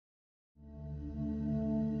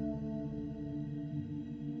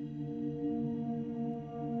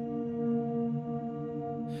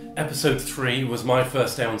Episode 3 was my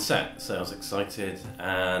first day on set, so I was excited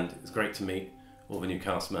and it was great to meet all the new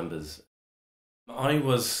cast members. I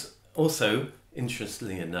was also,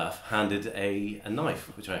 interestingly enough, handed a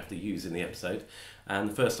knife which I have to use in the episode, and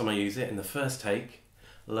the first time I use it, in the first take,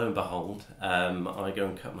 lo and behold, I go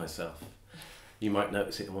and cut myself. You might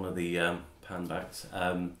notice it in one of the pan backs.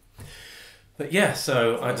 But yeah,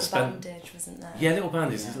 so I just spent... bandage, wasn't there? Yeah, little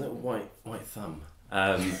bandage, a little white thumb.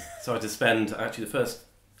 So I just spend actually the first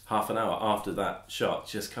half an hour after that shot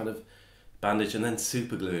just kind of bandage and then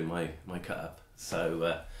super gluing my cut up.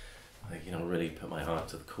 So I really put my heart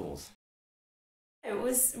to the cause. It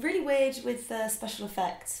was really weird with the special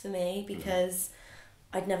effects for me because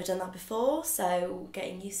I'd never done that before, so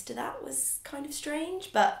getting used to that was kind of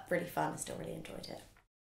strange, but really fun. I still really enjoyed it.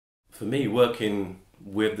 For me, working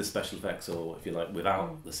with the special effects, or if you like,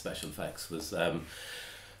 without the special effects, was a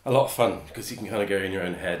lot of fun because you can kind of go in your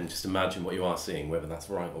own head and just imagine what you are seeing, whether that's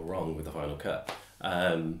right or wrong with the final cut.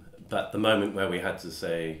 But the moment where we had to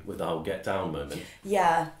say, with the whole get down moment,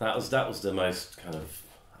 that was the most kind of,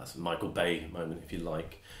 that's a Michael Bay moment, if you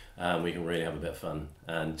like. We can really have a bit of fun,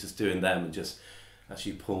 and just doing them and just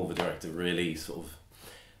actually Paul, the director, really sort of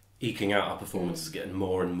eking out our performances, getting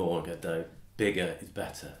more and more, get down. Bigger is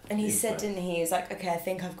better. And he said, didn't he? He was like, okay, I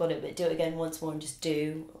think I've got it, but do it again once more and just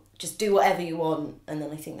do whatever you want. And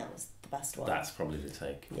then I think that was the best one. That's probably the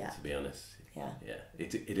take, to be honest. Yeah.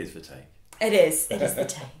 It is the take. It is the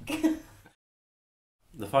take.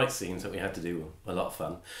 The fight scenes that we had to do were a lot of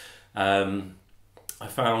fun. I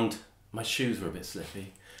found my shoes were a bit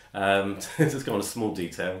slippy. Just go on a small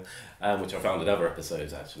detail, which I found in other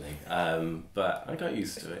episodes actually. But I got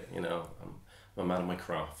used to it, I'm a man of my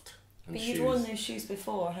craft. But you'd worn those shoes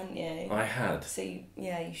before, hadn't you? I had. So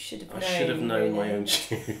you should have known. I should have known my own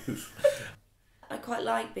shoes. I quite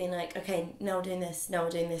like being like, okay, now we're doing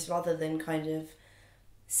this, rather than kind of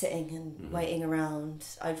sitting and waiting around.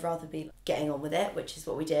 I'd rather be getting on with it, which is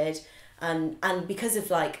what we did. And because of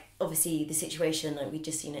like, obviously the situation, like we'd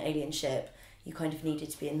just seen an alien ship, you kind of needed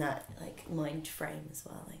to be in that like mind frame as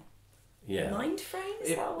well. Like, mind frame?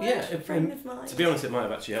 Is that a word? Yeah, frame of mind. To be honest, it might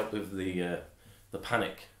have actually helped with the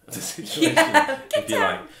panic of the situation, if you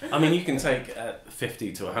like. I mean, you can take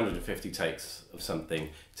 50 to 150 takes of something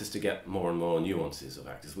just to get more and more nuances of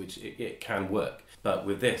actors, which it can work. But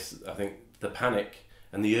with this, I think the panic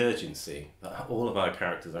and the urgency that all of our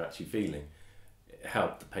characters are actually feeling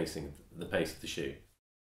helped the pace of the shoot.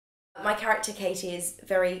 My character Katie is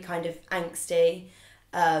very kind of angsty,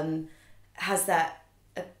 has that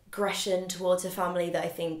aggression towards her family that I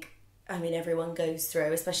think everyone goes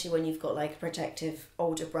through, especially when you've got like a protective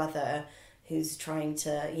older brother who's trying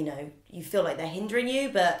to, you feel like they're hindering you,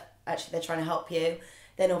 but actually they're trying to help you.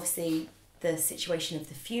 Then obviously the situation of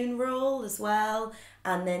the funeral as well,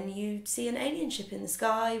 and then you see an alien ship in the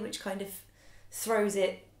sky, which kind of throws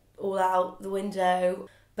it all out the window.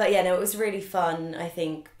 But yeah, no, it was really fun, I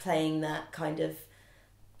think, playing that kind of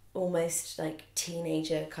almost like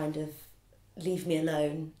teenager kind of leave me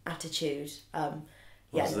alone attitude.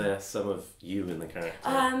 Was there some of you in the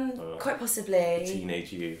character? Quite possibly.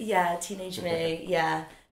 Teenage you? Yeah, teenage me, yeah.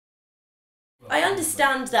 I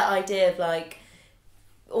understand that idea of like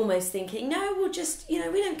almost thinking, no, we'll just, we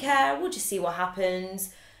don't care, we'll just see what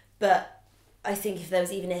happens. But I think if there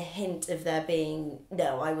was even a hint of there being,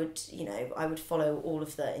 no, I would follow all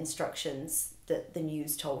of the instructions that the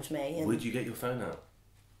news told me. And would you get your phone out?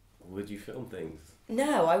 Would you film things?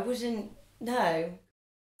 No, I wouldn't, no.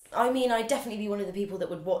 I'd definitely be one of the people that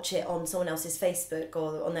would watch it on someone else's Facebook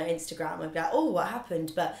or on their Instagram. I'd be like, oh, what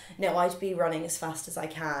happened? But no, I'd be running as fast as I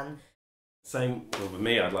can. Same with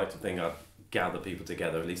me. I'd like to think I'd gather people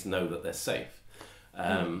together, at least know that they're safe.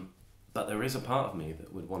 But there is a part of me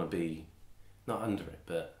that would want to be, not under it,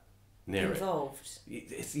 but near involved.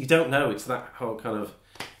 You don't know. It's that whole kind of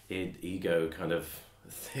ego kind of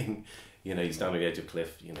thing. You stand on the edge of a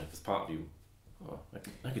cliff, there's part of you,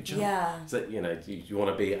 I could jump. Yeah. So, you want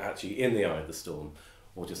to be actually in the eye of the storm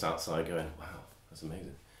or just outside going, wow, that's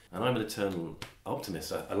amazing. And I'm an eternal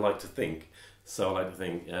optimist, I like to think. So I like to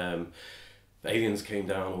think if aliens came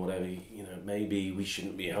down or whatever, maybe we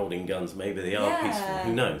shouldn't be holding guns. Maybe they are peaceful.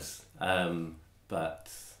 Who knows?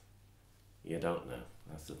 But you don't know.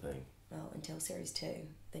 That's the thing. Well, until series 2,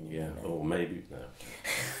 then you know. Or maybe, no.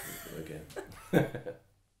 Again.